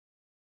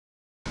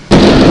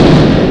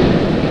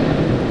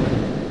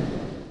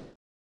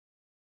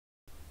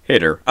Hey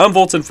there, I'm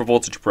Voltan for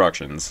Voltage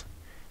Productions,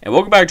 and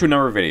welcome back to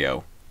another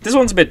video. This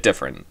one's a bit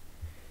different.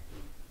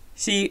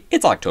 See,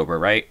 it's October,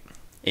 right?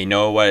 And you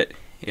know what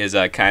is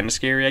kind of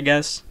scary, I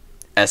guess?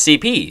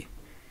 SCP.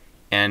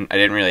 And I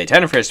didn't really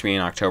intend for this to be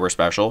an October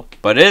special,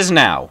 but it is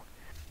now.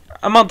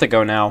 A month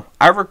ago now,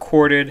 I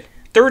recorded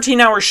 13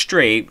 hours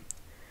straight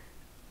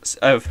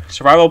of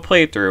survival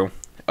playthrough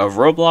of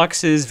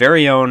Roblox's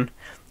very own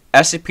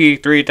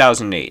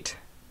SCP-3008,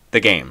 the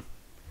game.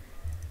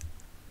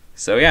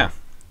 So yeah.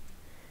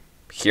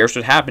 Here's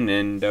what happened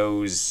in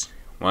those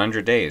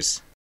 100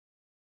 days.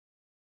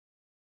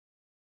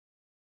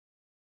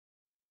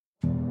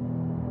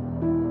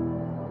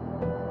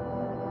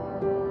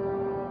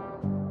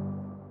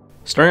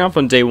 Starting off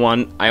on day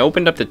 1, I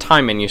opened up the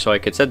time menu so I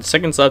could set the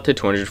seconds up to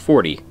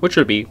 240, which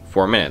would be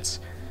 4 minutes.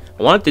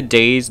 I wanted the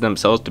days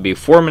themselves to be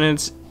 4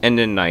 minutes and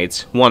the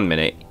nights 1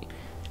 minute.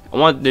 I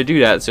wanted to do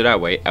that so that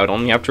way I would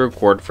only have to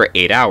record for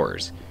 8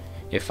 hours.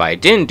 If I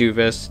didn't do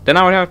this, then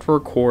I would have to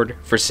record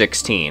for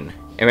 16.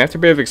 And after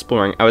a bit of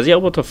exploring, I was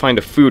able to find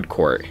a food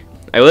court.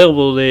 I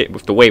labeled it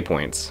with the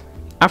waypoints.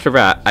 After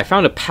that, I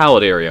found a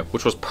pallet area,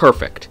 which was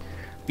perfect.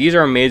 These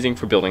are amazing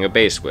for building a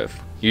base with.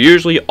 You're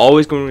usually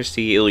always going to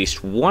see at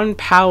least one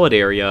pallet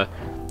area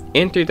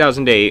in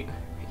 3008,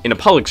 in a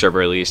public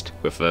server at least,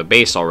 with a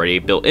base already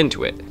built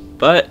into it.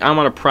 But I'm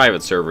on a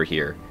private server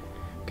here,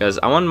 because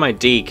I wanted my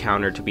day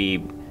counter to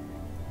be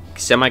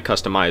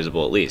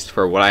semi-customizable at least,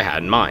 for what I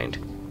had in mind.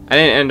 I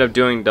didn't end up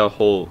doing the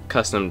whole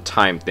custom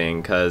time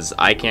thing because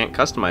I can't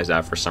customize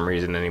that for some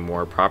reason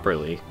anymore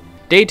properly.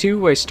 Day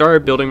 2, I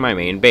started building my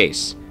main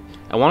base.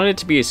 I wanted it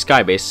to be a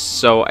sky base,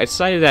 so I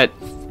decided that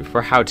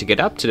for how to get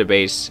up to the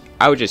base,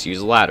 I would just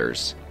use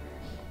ladders.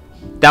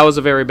 That was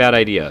a very bad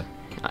idea.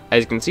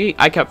 As you can see,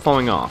 I kept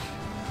falling off.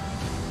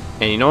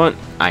 And you know what?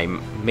 I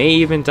may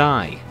even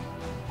die.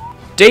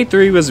 Day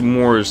 3 was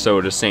more so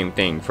the same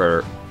thing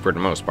for the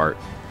most part.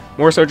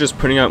 More so just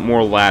putting up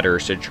more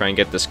ladders to try and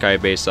get the sky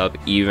base up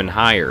even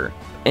higher.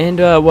 And,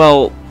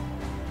 well,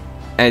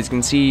 as you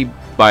can see,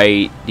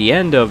 by the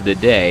end of the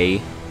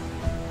day,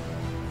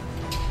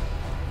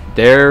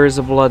 there is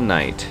a Blood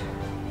Knight.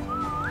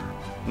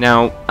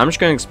 Now, I'm just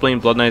going to explain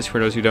Blood Knights for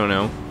those who don't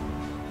know.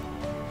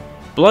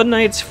 Blood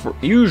Knights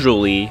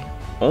usually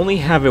only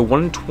have a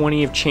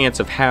 1/20th chance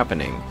of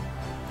happening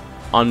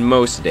on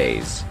most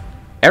days.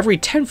 Every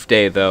 10th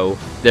day, though,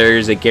 there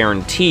is a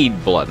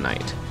guaranteed Blood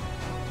Knight.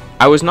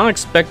 I was not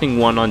expecting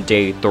one on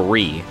day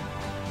 3,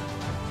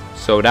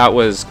 so that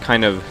was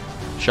kind of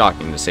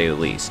shocking to say the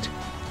least.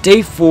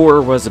 Day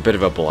 4 was a bit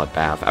of a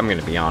bloodbath, I'm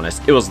gonna be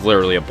honest. It was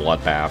literally a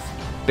bloodbath.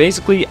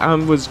 Basically, I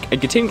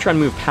continued trying to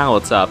move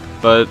pallets up,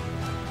 but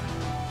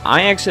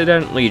I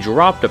accidentally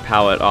dropped a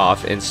pallet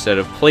off instead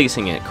of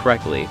placing it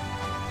correctly.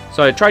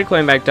 So I tried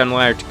climbing back down the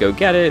ladder to go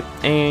get it,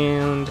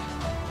 and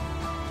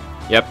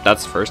yep,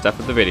 that's the first step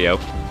of the video.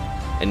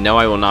 And no,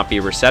 I will not be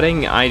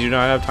resetting, I do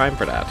not have time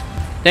for that.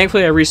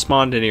 Thankfully, I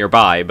respawned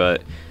nearby,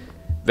 but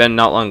then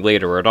not long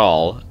later at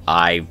all,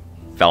 I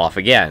fell off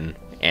again,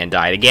 and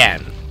died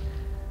again.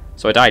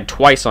 So I died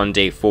twice on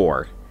day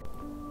 4.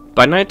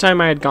 By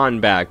nighttime, I had gotten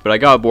back, but I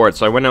got bored,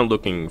 so I went out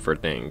looking for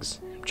things,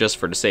 just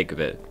for the sake of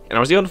it. And I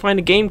was able to find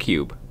a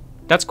GameCube.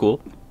 That's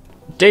cool.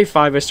 Day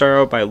 5, I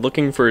started out by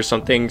looking for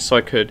something so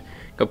I could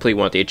complete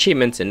one of the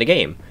achievements in the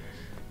game.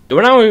 The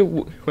one I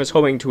was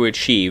hoping to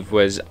achieve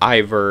was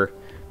either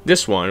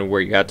this one,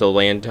 where you have to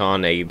land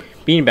on a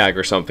beanbag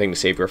or something to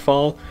save your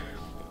fall,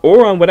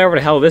 or on whatever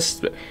the hell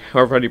this,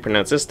 however you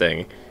pronounce this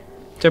thing,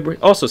 to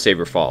also save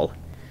your fall.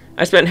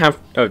 I spent half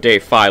of day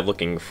 5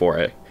 looking for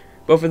it,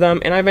 both of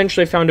them, and I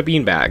eventually found a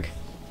beanbag.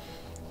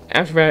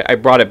 After that, I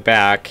brought it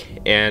back,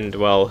 and,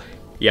 well,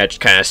 yeah,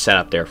 just kind of sat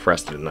up there for the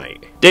rest of the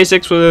night. Day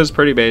 6 was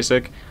pretty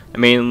basic. I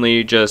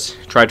mainly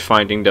just tried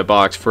finding the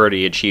box for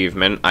the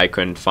achievement. I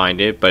couldn't find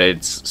it, but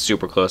it's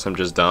super close, I'm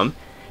just dumb.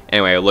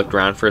 Anyway, I looked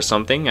around for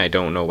something. I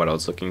don't know what I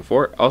was looking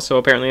for. Also,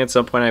 apparently at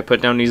some point I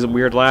put down these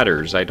weird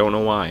ladders. I don't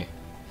know why.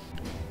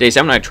 Day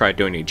 7, I tried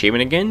doing the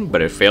achievement again,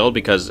 but it failed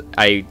because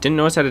I didn't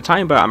notice at the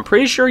time, but I'm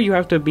pretty sure you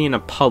have to be in a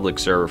public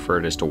server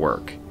for this to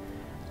work.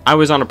 I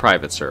was on a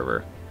private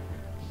server.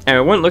 And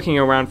I went looking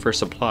around for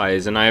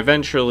supplies, and I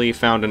eventually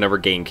found another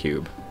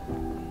GameCube.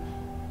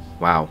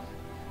 Wow.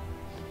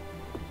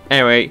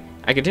 Anyway,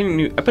 I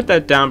put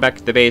that down back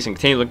at the base and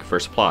continued looking for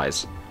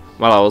supplies.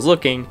 While I was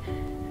looking,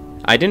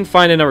 I didn't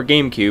find another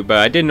GameCube, but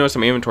I did notice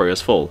my inventory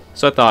was full.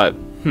 So I thought,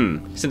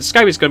 since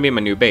Skybase is going to be my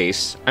new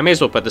base, I may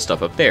as well put this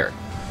stuff up there.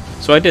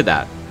 So I did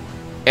that.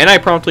 And I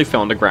promptly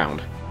fell on the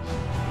ground.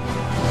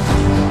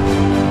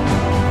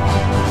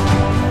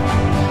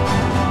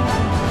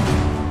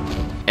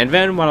 And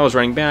then, while I was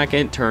running back,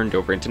 it turned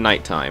over into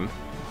nighttime.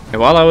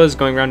 And while I was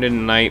going around in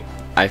the night,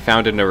 I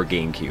found another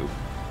GameCube.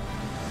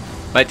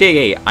 By day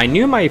 8, I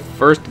knew my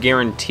first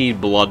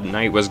guaranteed Blood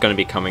Knight was going to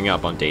be coming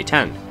up on day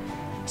 10.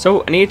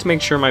 So I needed to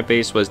make sure my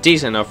base was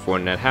decent enough for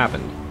when that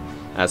happened.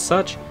 As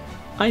such,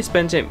 I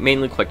spent it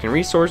mainly collecting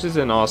resources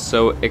and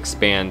also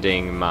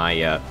expanding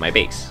my my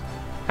base.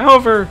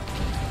 However,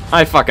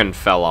 I fucking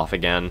fell off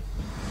again.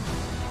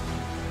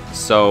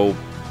 So,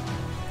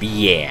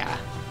 yeah.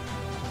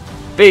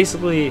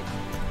 basically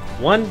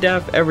one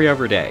death every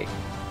other day.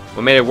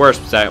 What made it worse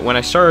was that when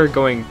I started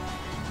going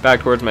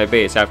back towards my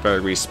base after I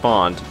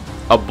respawned,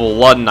 a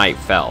Blood Knight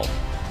fell.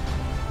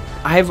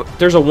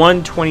 There's a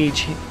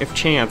 1/20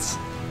 chance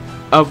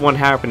of one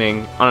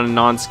happening on a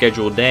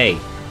non-scheduled day.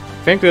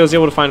 Thankfully, I was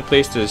able to find a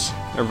place to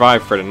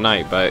survive for the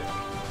night, but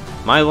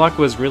my luck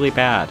was really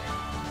bad.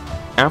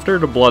 After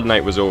the Blood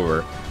Knight was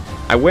over,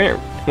 I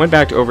went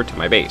back over to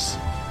my base.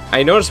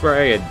 I noticed where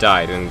I had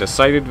died and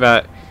decided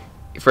that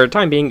for the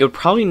time being, it would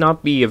probably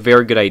not be a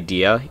very good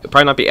idea. It would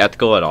probably not be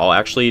ethical at all,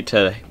 actually,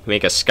 to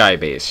make a sky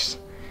base.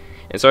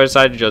 And so I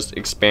decided to just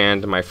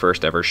expand my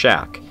first ever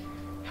shack.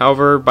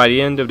 However, by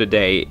the end of the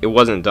day, it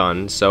wasn't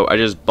done, so I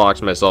just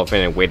boxed myself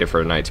in and waited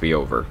for the night to be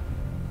over.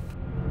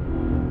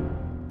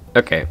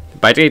 Okay,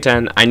 by day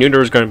 10, I knew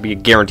there was going to be a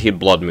guaranteed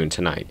blood moon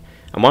tonight.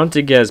 I wanted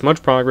to get as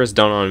much progress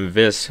done on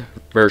this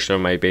version of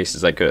my base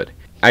as I could.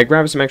 I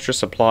grabbed some extra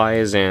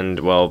supplies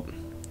and, well,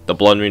 the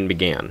blood moon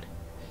began.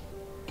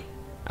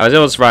 I was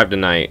able to survive the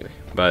night,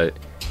 but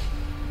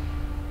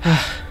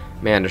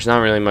man, there's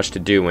not really much to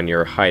do when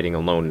you're hiding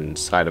alone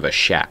inside of a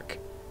shack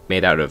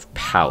made out of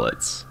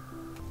pallets.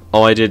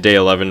 All I did day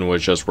 11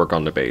 was just work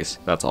on the base,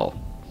 that's all.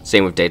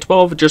 Same with day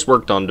 12, just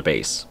worked on the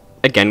base.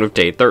 Again with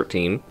day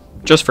 13,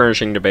 just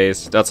furnishing the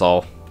base, that's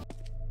all.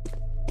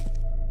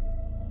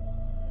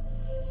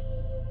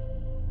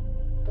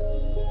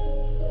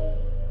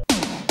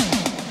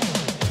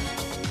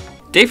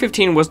 Day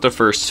 15 was the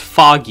first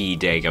foggy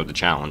day of the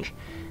challenge.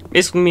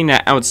 Basically meaning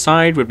that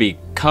outside would be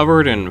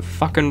covered in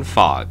fucking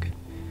fog.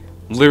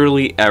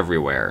 Literally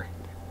everywhere.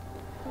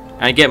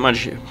 And I get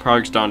much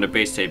progress done on the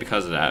base today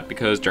because of that,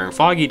 because during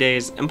foggy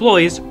days,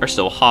 employees are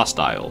still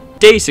hostile.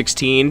 Day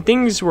 16,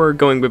 things were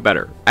going a bit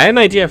better. I had an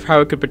idea of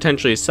how I could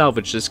potentially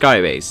salvage the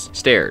sky base.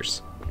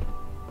 Stairs.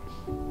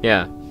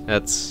 Yeah,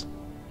 that's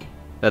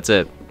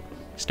it.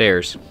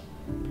 Stairs.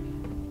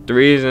 The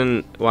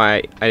reason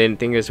why I didn't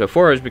think of this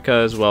before is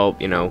because, well,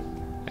 you know,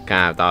 I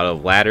kind of thought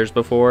of ladders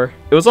before.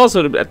 It was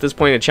also, at this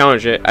point to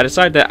challenge it, I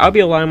decided that I'll be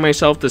allowing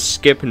myself to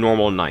skip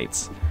normal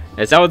nights,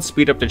 as that would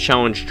speed up the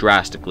challenge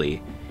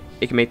drastically.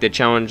 It can make the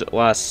challenge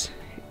last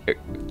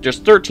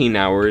just 13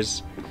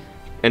 hours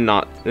and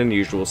not the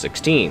usual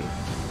 16.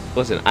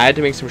 Listen, I had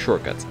to make some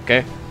shortcuts,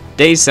 okay?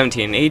 Days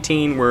 17 and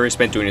 18 were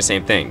spent doing the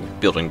same thing,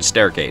 building the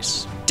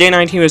staircase. Day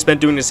 19 was spent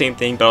doing the same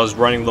thing, but I was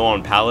running low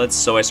on pallets,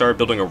 so I started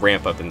building a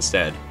ramp up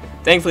instead.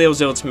 Thankfully, I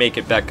was able to make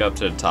it back up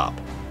to the top.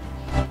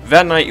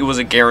 That night, it was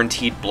a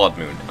guaranteed blood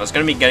moon. I was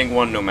going to be getting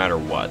one no matter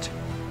what.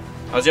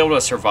 I was able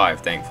to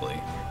survive,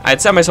 thankfully. I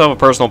had set myself a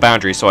personal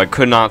boundary, so I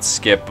could not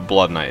skip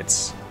blood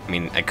nights. I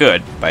mean, I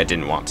could, but I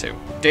didn't want to.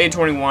 Day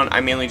 21,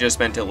 I mainly just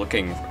spent it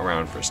looking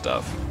around for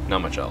stuff.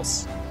 Not much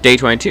else. Day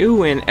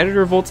 22, and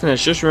Editor Voltan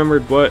has just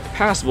remembered what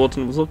past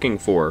Voltan was looking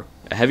for.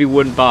 A heavy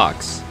wooden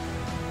box.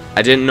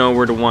 I didn't know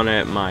where the one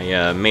at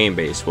my main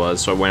base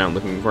was, so I went out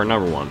looking for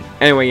another one.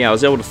 Anyway, yeah, I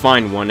was able to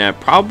find one at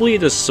probably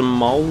the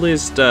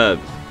smallest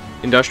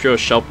industrial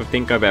shelf I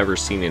think I've ever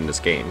seen in this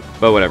game.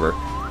 But whatever.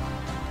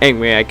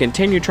 Anyway, I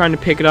continued trying to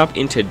pick it up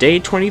into day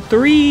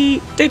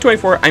 23. Day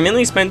 24, I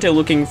mainly spent it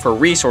looking for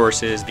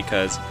resources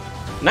because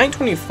night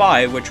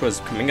 25, which was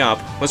coming up,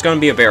 was going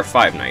to be a Bear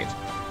 5 night.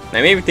 And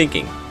I may be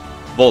thinking,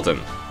 Voltan,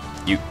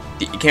 you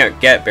can't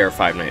get Bear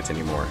 5 nights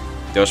anymore.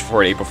 That was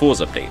before the April Fool's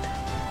update.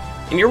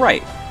 And you're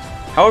right.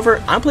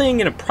 However, I'm playing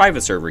in a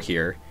private server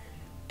here,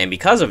 and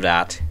because of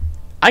that,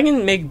 I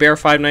can make Bear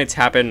 5 nights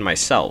happen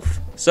myself.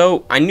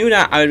 So I knew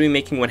that I would be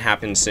making one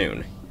happen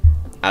soon.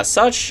 As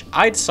such,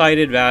 I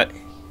decided that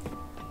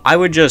I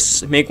would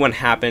just make one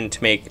happen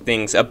to make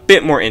things a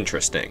bit more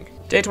interesting.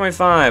 Day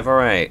 25,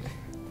 alright.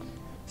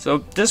 So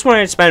this one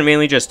I spent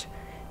mainly just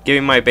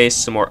giving my base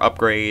some more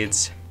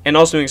upgrades, and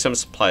also doing some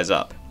supplies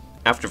up.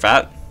 After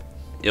that,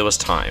 it was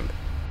time.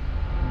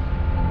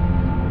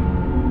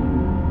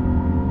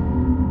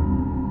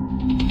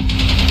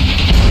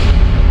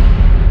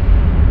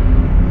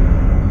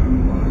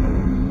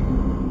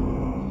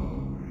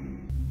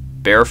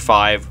 Bear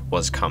 5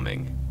 was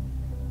coming.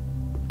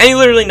 And he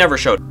literally never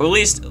showed. Or at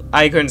least,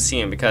 I couldn't see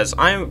him because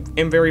I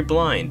am very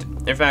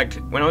blind. In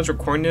fact, when I was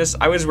recording this,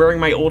 I was wearing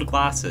my old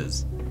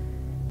glasses.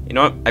 You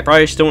know what? I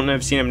probably still wouldn't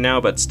have seen him now,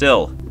 but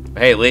still.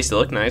 But hey, at least it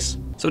looked nice.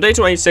 So day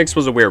 26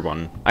 was a weird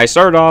one. I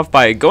started off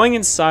by going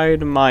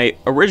inside my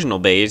original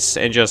base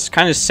and just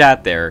kind of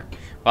sat there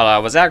while I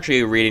was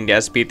actually reading the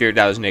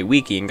SCP-3008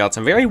 wiki and got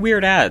some very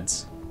weird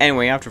ads.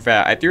 Anyway, after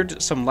that, I threw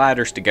some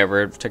ladders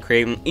together to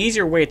create an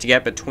easier way to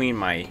get between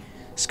my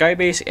sky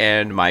base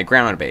and my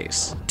ground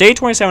base. Day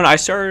 27, I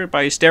started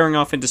by staring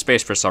off into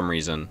space for some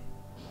reason.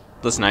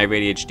 Listen, I have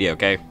ADHD,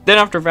 okay? Then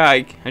after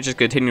that, I just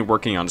continued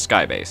working on the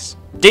sky base.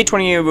 Day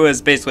 28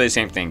 was basically the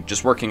same thing,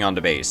 just working on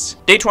the base.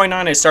 Day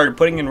 29, I started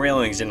putting in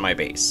railings in my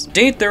base.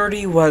 Day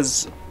 30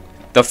 was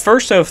the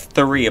first of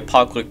 3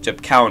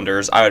 apocalyptic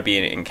calendars I would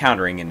be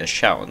encountering in this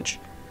challenge.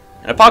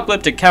 An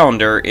apocalyptic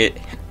calendar is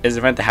an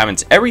event that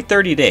happens every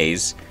 30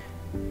 days,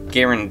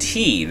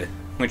 guaranteed,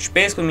 which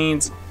basically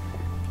means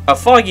a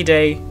foggy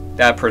day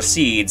that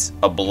precedes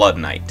a blood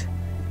night.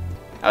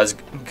 I was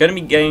gonna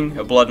be getting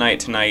a Blood Night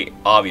tonight,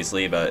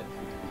 obviously, but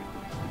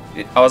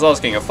I was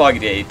also getting a foggy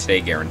day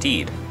today,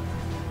 guaranteed.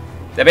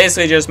 That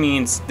basically just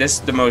means this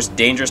is the most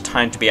dangerous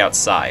time to be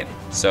outside,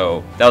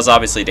 so that was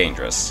obviously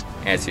dangerous.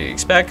 As you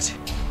expect,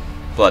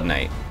 Blood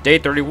Night. Day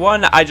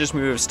 31, I just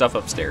moved stuff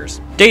upstairs.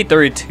 Day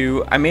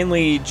 32, I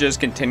mainly just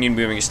continued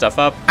moving stuff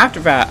up. After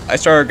that, I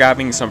started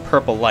grabbing some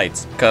purple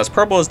lights, because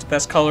purple is the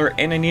best color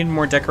and I needed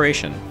more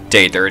decoration.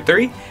 Day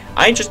 33,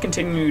 I just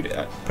continued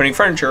putting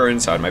furniture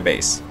inside my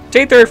base.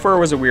 Day 34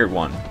 was a weird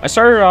one. I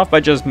started off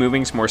by just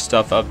moving some more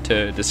stuff up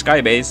to the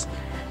sky base,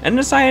 and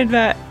decided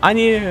that I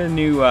needed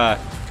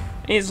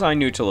something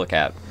new to look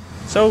at.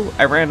 So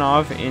I ran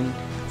off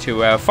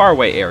into a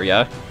faraway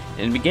area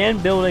and began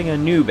building a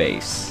new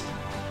base.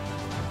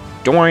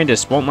 Don't worry,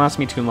 this won't last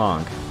me too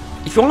long.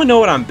 If you want to know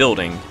what I'm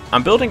building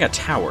a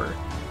tower.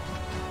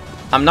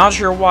 I'm not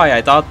sure why,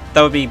 I thought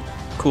that would be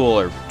cool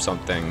or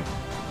something.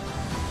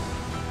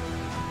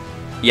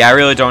 Yeah, I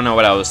really don't know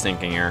what I was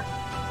thinking here.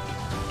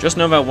 Just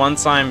know that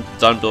once I'm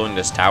done building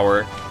this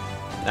tower,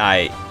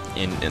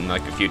 in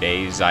like a few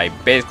days, I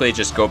basically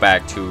just go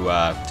back to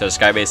the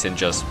skybase and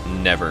just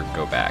never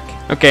go back.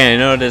 Okay, I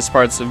know this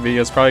part of the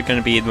video is probably going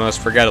to be the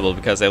most forgettable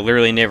because I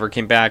literally never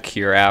came back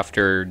here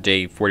after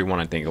day 41,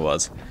 I think it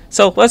was.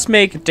 So let's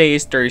make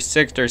days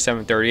 36,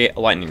 37, 38 a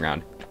lightning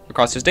round.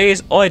 Across those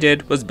days, all I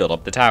did was build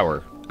up the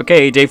tower.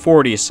 Okay, day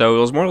 40, so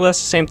it was more or less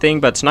the same thing,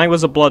 but tonight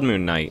was a blood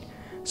moon night.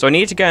 So I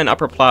needed to get an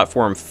upper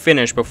platform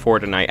finished before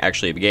the night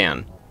actually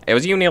began. I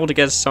was even able to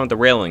get some of the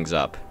railings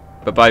up,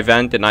 but by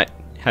then the night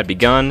had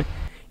begun,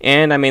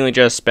 and I mainly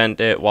just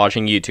spent it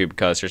watching YouTube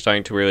because there's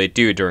something to really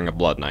do during a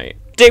blood night.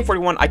 Day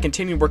 41, I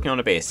continued working on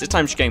a base, this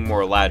time just getting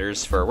more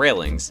ladders for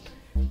railings.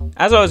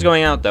 As I was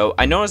going out though,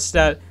 I noticed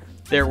that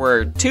there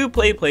were two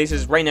play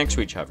places right next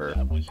to each other.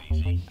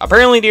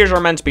 Apparently these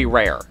are meant to be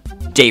rare.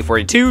 Day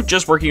 42,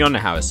 just working on the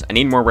house. I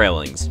need more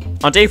railings.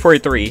 On day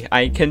 43,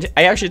 I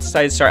actually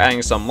decided to start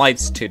adding some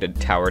lights to the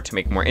tower to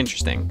make it more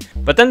interesting.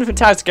 But then the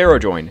Fantastic Arrow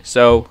joined,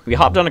 so we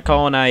hopped on a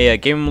call and I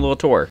gave him a little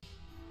tour.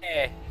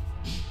 Hey.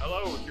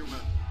 Hello, human.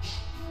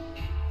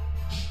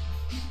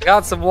 I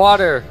got some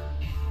water.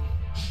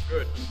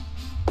 Good.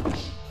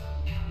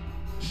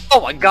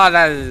 Oh my god,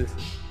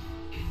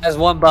 that's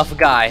one buff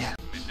guy.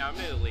 Now,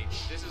 admittedly,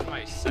 this is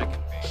my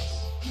second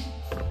base.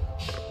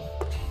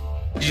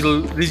 Did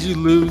you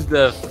lose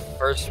the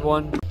first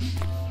one?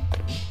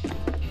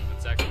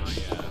 That's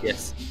actually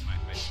Yes.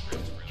 my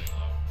script's really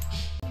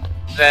low.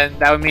 Then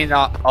that would mean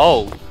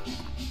oh.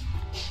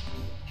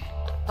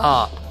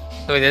 Huh.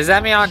 So wait, does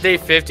that mean on day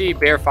 50,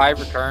 Bear 5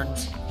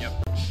 returns? Yep.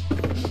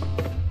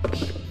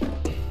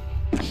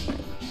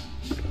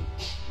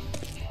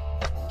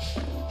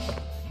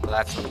 Well,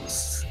 that's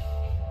nice.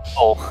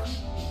 Oh.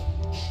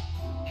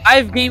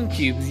 5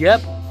 GameCubes,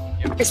 yep.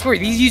 I swear,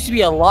 these used to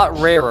be a lot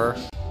rarer.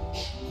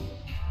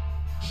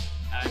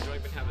 I don't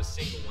even have a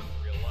single one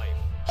in real life.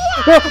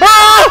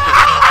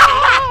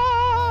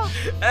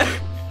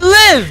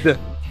 Lived!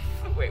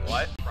 Wait,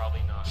 what?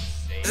 Probably not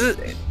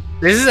safe.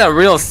 This is a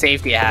real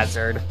safety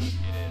hazard. It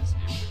is. It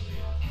really is, dude.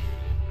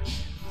 It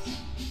really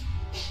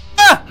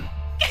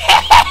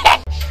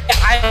is.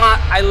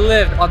 Ah! I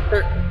lived on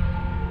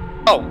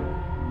Oh.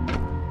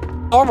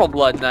 Normal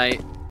Blood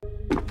Night.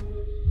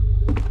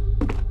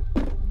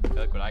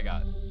 Look what I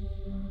got.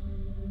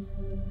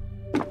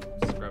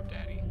 Scrub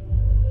Daddy.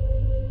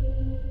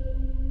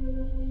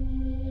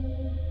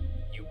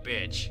 You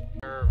bitch.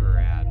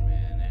 Server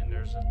admin, and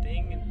there's a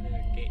thing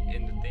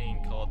in the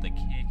thing called the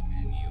kick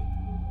menu.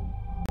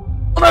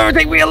 Will never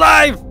take me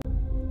alive!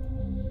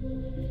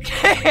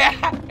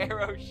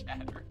 Arrow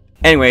shattered.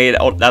 Anyway,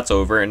 that's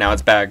over, and now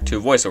it's back to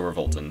voiceover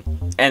Voltan.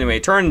 Anyway,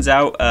 turns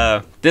out,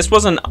 this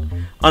was an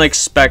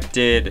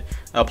unexpected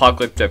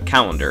apocalyptic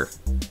calendar.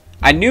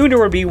 I knew there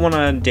would be one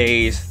on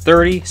days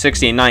 30,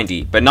 60, and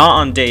 90, but not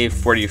on day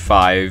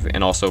 45,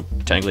 and also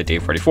technically day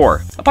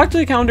 44.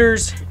 Apocalyptic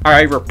calendars are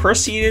either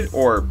preceded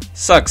or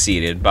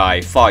succeeded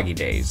by foggy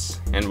days.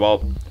 And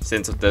well,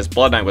 since this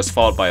Blood Night was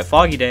followed by a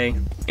foggy day,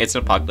 it's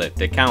an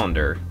apocalyptic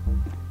calendar.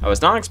 I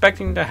was not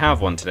expecting to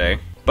have one today,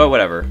 but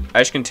whatever, I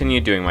just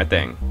continued doing my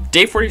thing.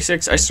 Day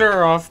 46, I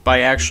started off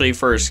by actually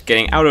first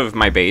getting out of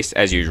my base,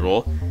 as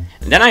usual,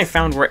 and then I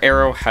found where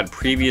Arrow had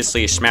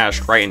previously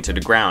smashed right into the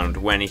ground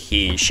when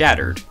he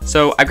shattered.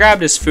 So I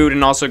grabbed his food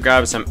and also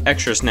grabbed some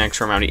extra snacks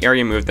from around the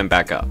area and moved them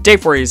back up. Day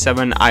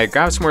 47, I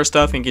grabbed some more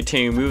stuff and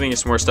continued moving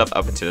some more stuff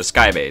up into the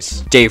sky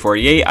base. Day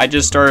 48, I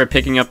just started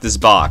picking up this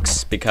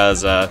box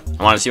because I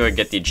wanted to see if I could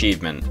get the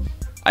achievement.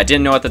 I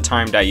didn't know at the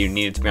time that you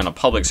needed to be on a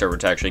public server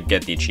to actually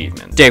get the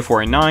achievement. Day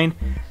 49,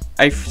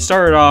 I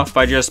started off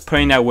by just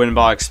putting that wooden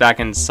box back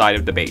inside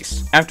of the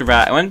base. After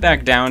that, I went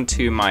back down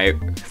to my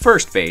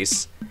first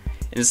base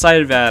and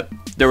decided that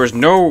there was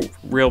no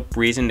real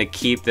reason to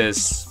keep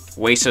this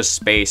waste of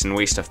space and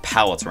waste of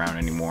pallets around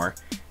anymore,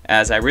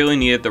 as I really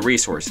needed the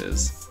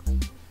resources.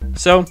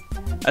 So,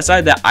 I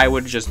decided that I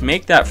would just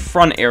make that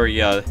front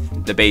area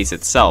the base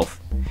itself,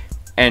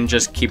 and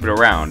just keep it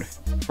around,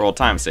 for old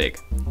time's sake.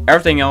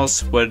 Everything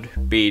else would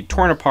be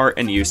torn apart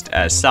and used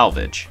as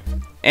salvage.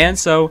 And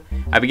so,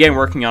 I began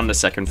working on the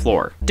second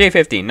floor. Day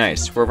 50,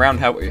 nice. We're around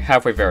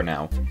halfway there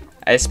now.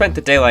 I spent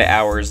the daylight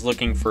hours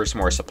looking for some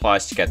more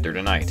supplies to get through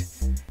the night.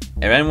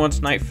 And then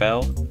once night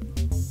fell,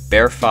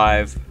 Bear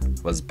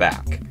 5 was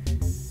back.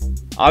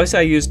 Obviously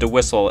I used a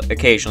whistle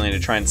occasionally to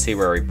try and see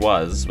where he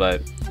was,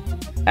 but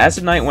as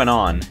the night went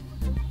on,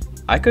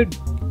 I could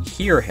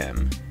hear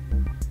him.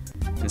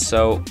 And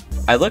so,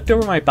 I looked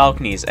over my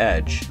balcony's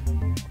edge,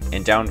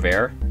 and down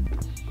there,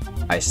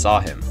 I saw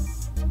him.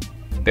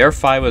 Bear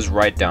 5 was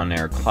right down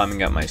there,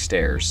 climbing up my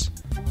stairs.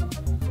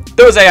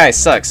 Those AI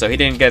suck, so he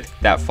didn't get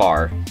that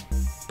far.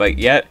 But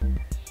yet,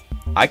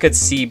 I could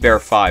see Bear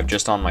 5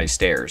 just on my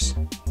stairs.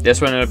 This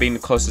one ended up being the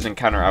closest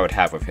encounter I would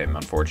have with him,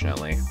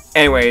 unfortunately.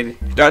 Anyway,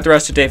 throughout the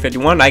rest of day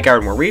 51, I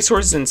gathered more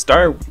resources and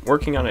started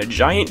working on a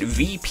giant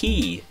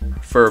VP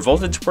for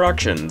Voltage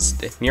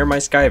Productions near my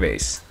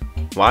skybase.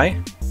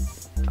 Why?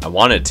 I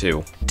wanted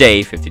to.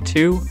 Day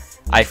 52,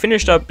 I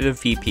finished up the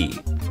VP.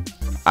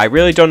 I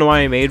really don't know why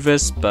I made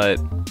this, but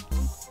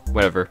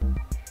whatever.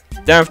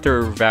 Then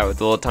after that, with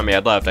the little time I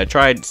had left, I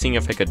tried seeing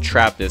if I could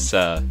trap this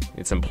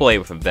its employee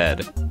with a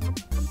bed.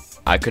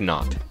 I could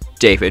not.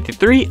 Day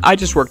 53, I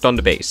just worked on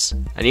the base.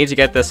 I need to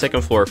get the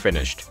second floor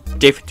finished.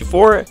 Day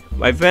 54,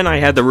 by then I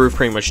had the roof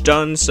pretty much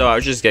done, so I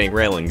was just getting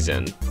railings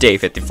in. Day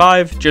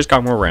 55, just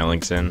got more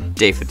railings in.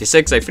 Day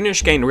 56, I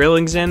finished getting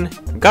railings in,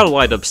 got a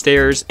light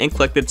upstairs, and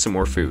collected some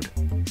more food.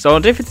 So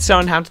on day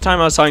 57, half the time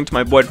I was talking to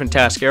my boyfriend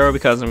Tascaro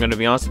because I'm going to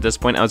be honest, at this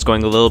point I was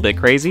going a little bit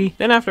crazy.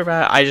 Then after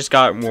that, I just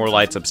got more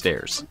lights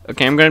upstairs.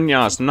 Okay, I'm going to be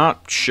honest, I'm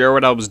not sure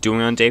what I was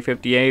doing on day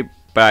 58,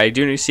 but I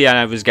do see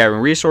I was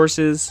gathering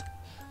resources,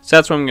 so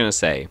that's what I'm going to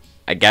say.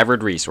 I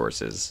gathered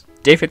resources.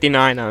 Day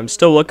 59, I'm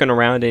still looking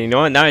around, and you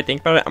know what, now I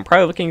think about it, I'm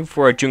probably looking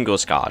for a jungle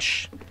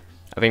skosh.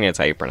 I think that's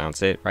how you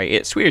pronounce it, right?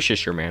 It's Swedish is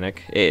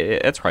Germanic.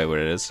 That's probably what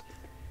it is.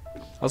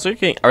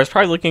 I was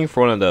probably looking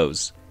for one of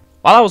those.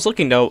 While I was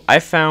looking though, I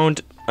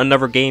found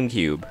another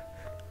GameCube.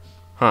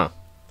 Huh.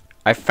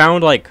 I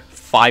found like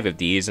 5 of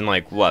these in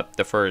like, what,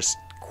 the first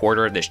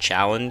quarter of this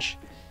challenge?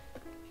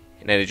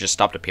 And then it just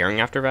stopped appearing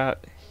after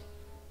that?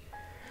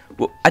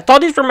 Well, I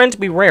thought these were meant to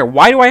be rare.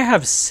 Why do I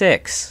have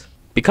 6?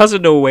 Because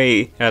of the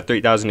way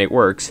 3008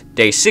 works,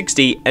 day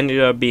 60 ended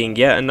up being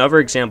yet another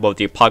example of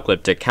the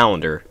apocalyptic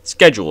calendar,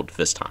 scheduled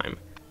this time.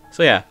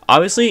 So yeah,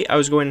 obviously I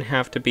was going to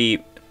have to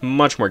be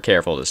much more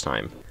careful this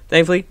time.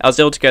 Thankfully, I was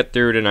able to get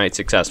through the night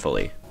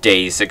successfully.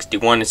 Days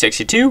 61 and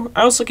 62,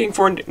 I was looking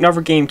for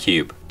another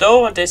GameCube.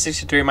 Though on day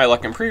 63 my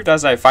luck improved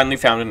as I finally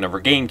found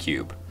another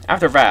GameCube.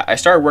 After that, I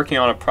started working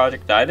on a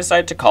project that I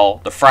decided to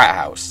call the Frat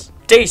House.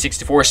 Day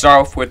 64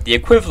 started off with the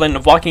equivalent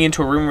of walking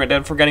into a room and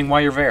then forgetting why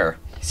you're there.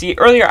 See,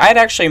 earlier I had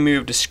actually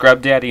moved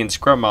Scrub Daddy and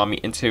Scrub Mommy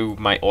into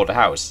my old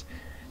house.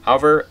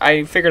 However,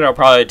 I figured I'll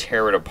probably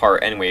tear it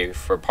apart anyway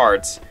for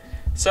parts,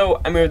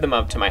 so I moved them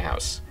up to my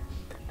house.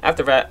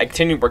 After that, I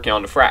continued working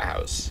on the Frat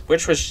House,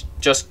 which was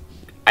just,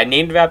 I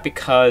named that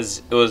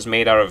because it was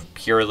made out of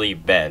purely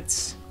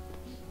beds.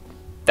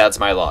 That's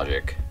my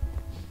logic.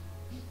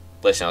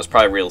 Listen, I was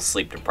probably real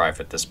sleep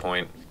deprived at this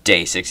point.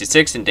 Day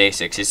 66 and day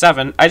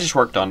 67, I just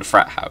worked on the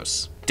Frat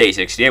House. Day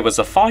 68 was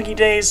a foggy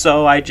day,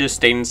 so I just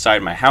stayed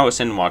inside my house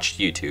and watched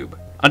YouTube.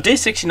 On day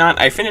 69,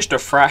 I finished the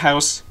Frat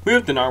House,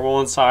 moved the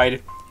narwhal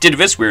inside, did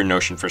this weird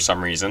notion for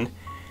some reason,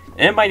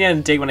 and by the end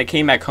of the day when I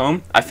came back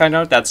home, I found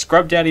out that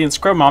Scrub Daddy and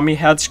Scrub Mommy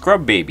had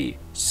Scrub Baby.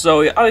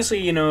 So obviously,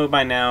 you know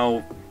by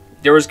now,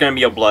 there was going to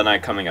be a Blood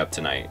Night coming up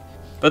tonight.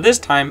 But this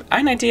time, I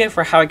had an idea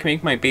for how I can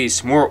make my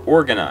base more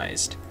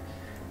organized.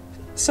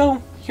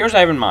 So, here's what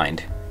I have in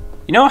mind.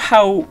 You know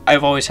how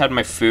I've always had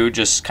my food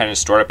just kind of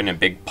stored up in a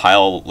big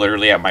pile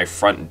literally at my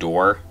front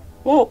door?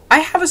 Well, I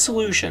have a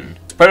solution.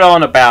 Put it all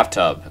in a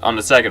bathtub on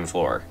the second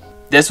floor.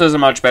 This was a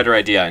much better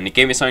idea, and it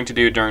gave me something to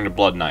do during the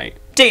Blood Night.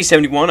 Day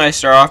 71, I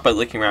started off by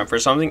looking around for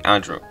something, I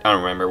don't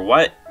remember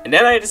what, and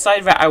then I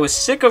decided that I was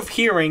sick of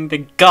hearing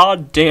the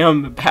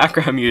goddamn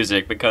background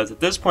music, because at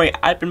this point,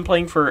 I'd been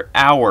playing for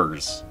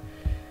hours.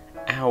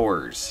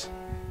 Hours.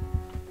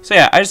 So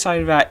yeah, I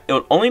decided that it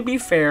would only be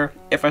fair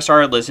if I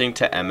started listening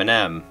to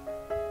Eminem.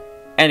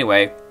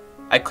 Anyway,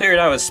 I cleared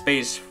out a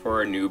space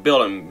for a new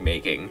build I'm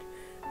making.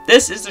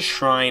 This is the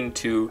shrine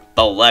to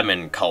the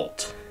Lemon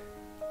Cult.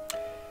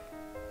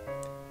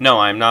 No,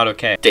 I'm not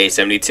okay. Day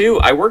 72,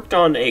 I worked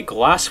on a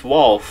glass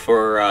wall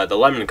for the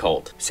Lemon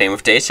Cult. Same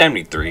with day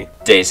 73.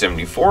 Day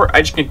 74,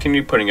 I just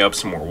continued putting up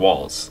some more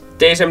walls.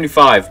 Day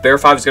 75, Bear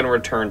 5 is going to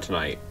return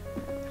tonight.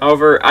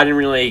 However, I didn't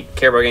really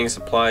care about getting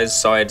supplies,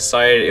 so I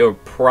decided it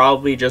would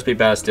probably just be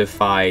best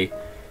if I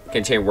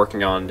continue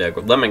working on the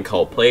Lemon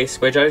Cult place,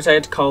 which I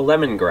decided to call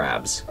Lemon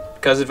Grabs,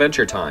 because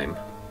Adventure Time.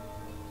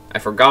 I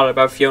forgot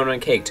about Fiona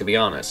and Cake, to be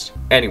honest.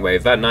 Anyway,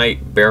 that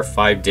night, Bear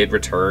 5 did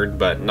return,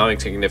 but nothing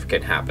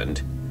significant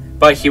happened.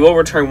 But he will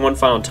return one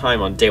final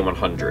time on day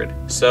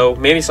 100, so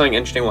maybe something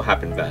interesting will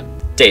happen then.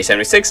 Day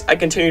 76, I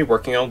continued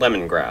working on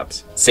lemon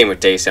grabs. Same with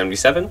day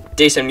 77.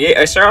 Day 78,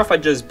 I started off by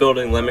just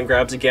building lemon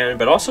grabs again,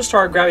 but also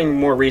started grabbing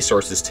more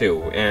resources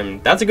too,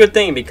 and that's a good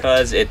thing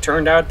because it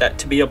turned out that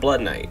to be a blood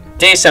night.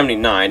 Day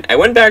 79, I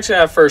went back to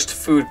that first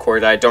food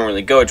court that I don't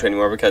really go to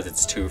anymore because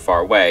it's too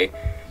far away,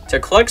 to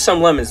collect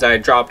some lemons that I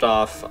dropped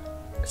off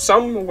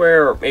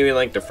somewhere maybe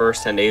like the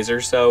first 10 days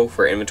or so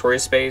for inventory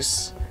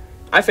space.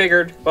 I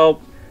figured,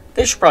 well,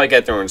 they should probably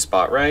get their own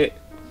spot, right?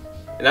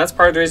 And that's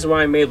part of the reason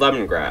why I made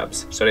lemon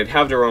grabs, so they'd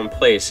have their own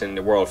place in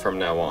the world from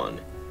now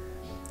on.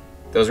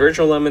 Those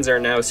original lemons are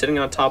now sitting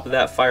on top of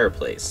that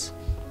fireplace.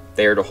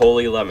 They are the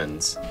holy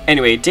lemons.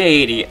 Anyway,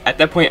 day 80, at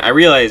that point I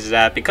realized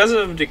that because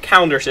of the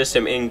calendar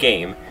system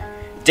in-game,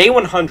 day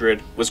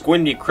 100 was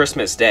going to be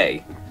Christmas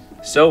Day.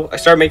 So I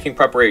started making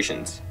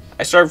preparations.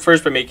 I started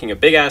first by making a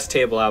big-ass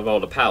table out of all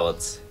the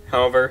pallets.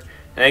 However,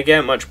 I didn't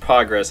get much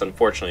progress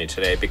unfortunately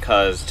today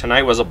because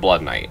tonight was a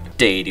blood night.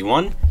 Day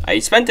 81, I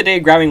spent the day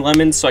grabbing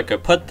lemons so I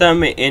could put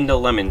them in the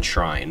lemon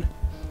shrine.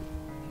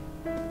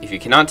 If you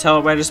cannot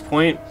tell by this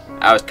point,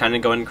 I was kind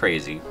of going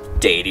crazy.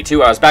 Day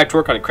 82, I was back to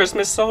work on a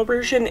Christmas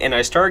celebration and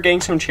I started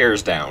getting some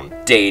chairs down.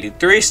 Day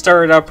 83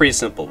 started out pretty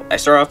simple. I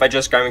started off by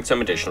just grabbing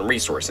some additional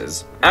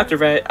resources. After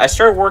that, I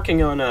started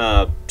working on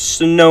a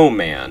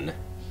snowman.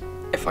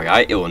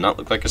 FYI, it will not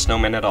look like a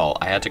snowman at all.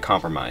 I had to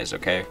compromise,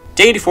 okay?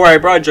 Day 84, I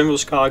brought General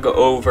Chicago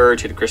over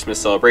to the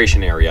Christmas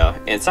celebration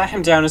area, and sat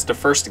him down as the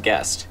first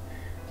guest.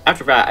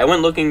 After that, I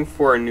went looking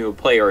for a new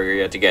play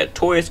area to get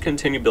toys to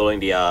continue building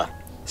the,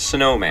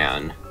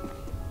 snowman.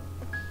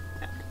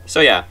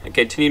 So yeah, I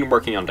continued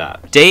working on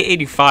that. Day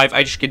 85,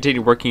 I just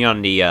continued working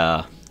on the,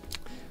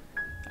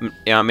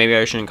 yeah, maybe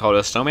I shouldn't call it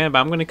a snowman, but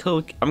I'm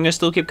gonna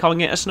still keep calling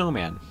it a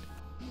snowman.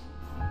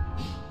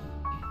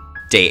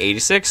 Day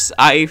 86,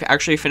 I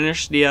actually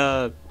finished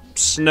the,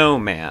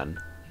 snowman.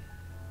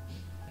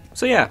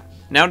 So yeah,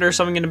 now there's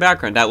something in the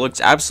background that looks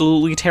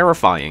absolutely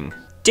terrifying.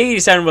 Day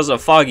 87 was a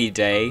foggy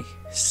day,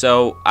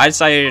 so I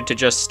decided to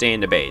just stay in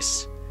the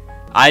base.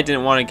 I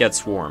didn't want to get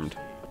swarmed.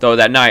 Though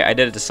that night, I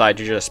did decide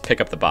to just pick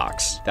up the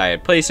box that I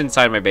had placed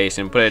inside my base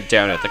and put it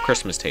down at the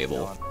Christmas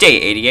table.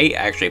 Day 88, I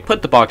actually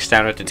put the box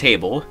down at the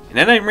table, and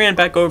then I ran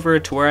back over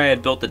to where I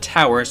had built the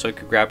tower so I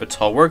could grab a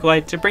tall work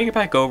light to bring it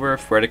back over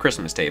for the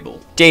Christmas table.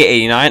 Day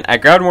 89, I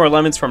grabbed more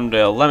lemons from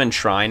the lemon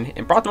shrine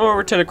and brought them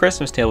over to the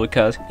Christmas table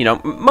because, you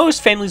know,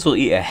 most families will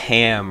eat a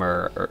ham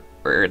or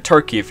a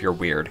turkey if you're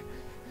weird.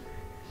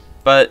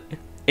 But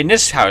in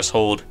this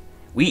household,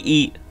 we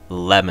eat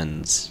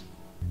lemons.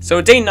 So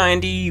day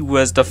 90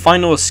 was the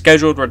final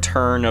scheduled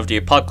return of the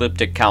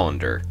apocalyptic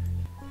calendar.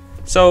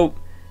 So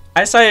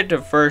I decided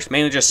to first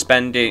mainly just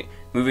spend it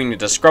moving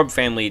the Scrub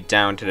family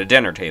down to the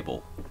dinner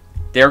table.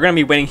 They are going to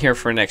be waiting here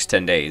for the next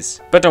 10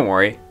 days, but don't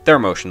worry, they're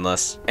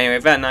motionless. Anyway,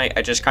 that night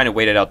I just kind of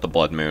waited out the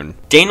blood moon.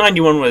 Day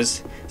 91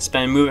 was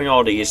spent moving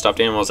all the stuffed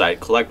animals I had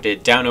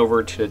collected down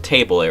over to the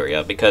table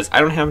area because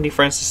I don't have any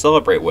friends to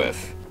celebrate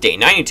with. Day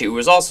 92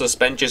 was also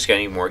spent just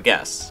getting more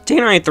guests. Day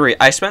 93,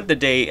 I spent the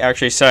day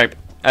actually setting up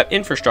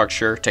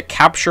infrastructure to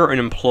capture an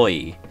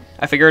employee.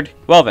 I figured,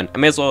 well then, I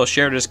may as well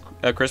share this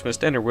Christmas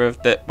dinner with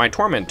my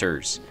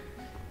tormentors.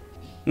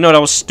 No,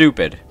 that was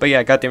stupid. But yeah,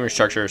 I got the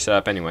infrastructure set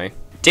up anyway.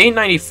 Day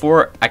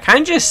 94, I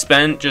kind of just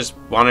spent just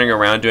wandering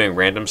around doing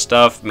random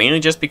stuff, mainly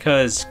just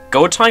because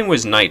go time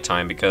was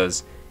nighttime,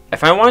 because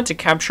if I wanted to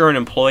capture an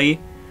employee,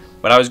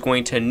 what I was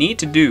going to need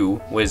to do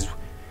was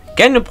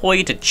get an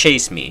employee to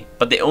chase me,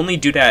 but they only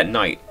do that at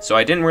night, so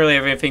I didn't really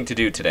have anything to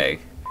do today.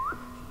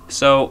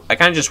 So I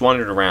kind of just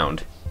wandered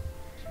around.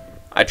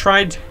 I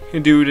tried to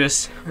do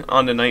this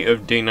on the night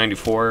of day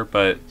 94,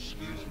 but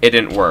it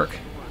didn't work.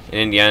 And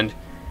in the end,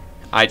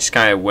 I just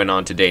kind of went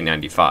on to day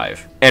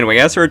 95. Anyway,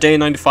 as for day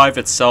 95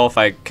 itself,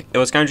 it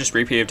was kind of just a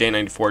repeat of day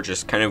 94,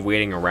 just kind of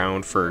waiting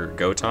around for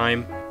go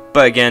time.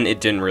 But again, it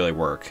didn't really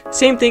work.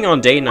 Same thing on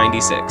day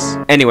 96.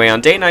 Anyway,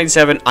 on day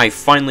 97, I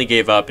finally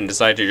gave up and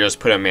decided to just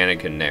put a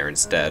mannequin there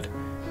instead.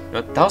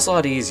 That was a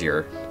lot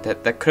easier.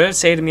 That could have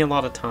saved me a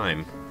lot of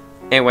time.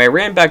 Anyway, I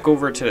ran back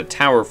over to the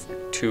tower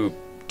to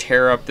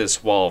tear up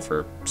this wall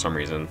for some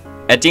reason.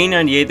 At day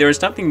 98, there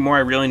was nothing more I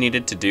really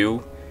needed to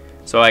do,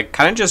 so I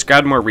kind of just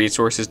grabbed more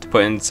resources to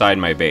put inside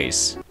my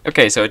base.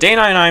 Okay, so day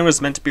 99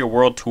 was meant to be a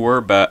world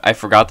tour, but I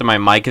forgot that my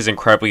mic is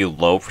incredibly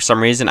low for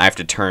some reason. I have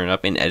to turn it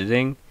up in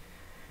editing,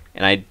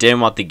 and I didn't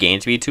want the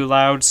game to be too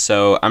loud,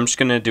 so I'm just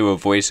gonna do a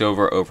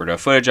voiceover over the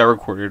footage I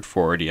recorded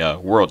for the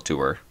world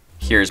tour.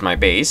 Here's my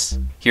base.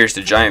 Here's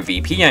the giant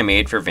VP I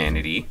made for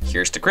Vanity.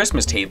 Here's the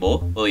Christmas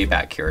table. We'll be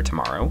back here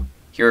tomorrow.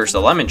 Here's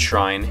the Lemon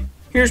Shrine.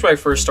 Here's where I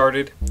first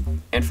started.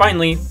 And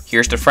finally,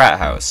 here's the frat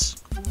house.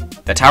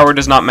 The tower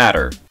does not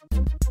matter.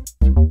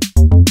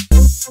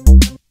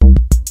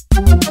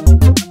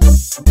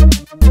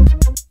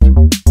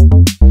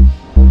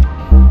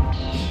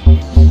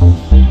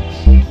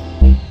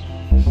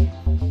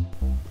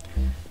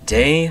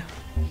 Day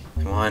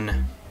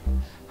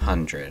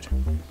 100.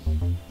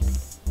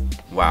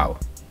 Wow.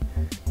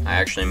 I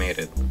actually made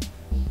it.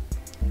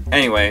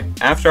 Anyway,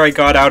 after I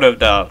got out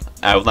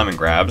of lemon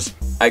grabs,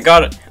 I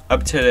got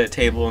up to the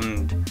table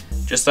and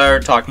just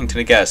started talking to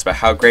the guests about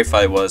how grateful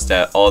I was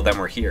that all of them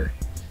were here.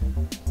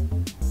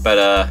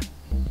 But,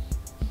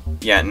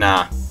 yeah,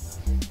 nah.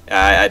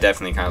 I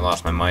definitely kind of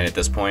lost my mind at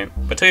this point.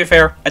 But to be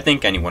fair, I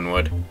think anyone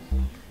would.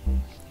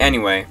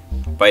 Anyway,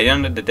 by the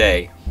end of the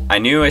day, I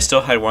knew I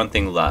still had one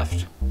thing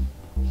left.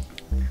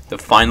 The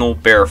final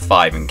Bear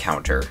 5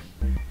 encounter.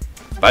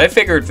 But I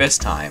figured this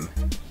time,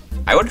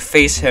 I would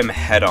face him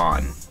head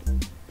on.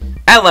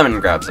 At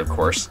Lemongrabs, of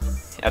course.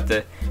 At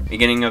the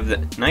beginning of the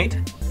night,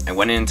 I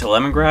went into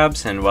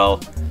Lemongrabs and, well,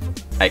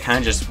 I kind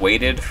of just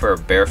waited for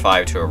Bear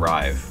 5 to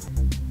arrive.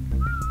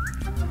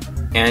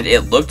 And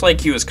it looked like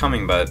he was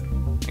coming, but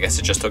I guess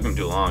it just took him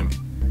too long.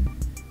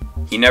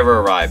 He never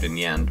arrived in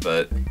the end,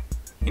 but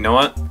you know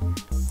what?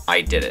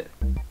 I did it.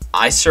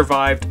 I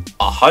survived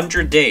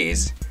 100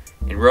 days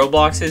in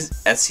Roblox's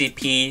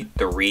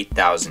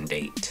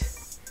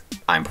SCP-3008.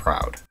 I'm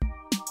proud.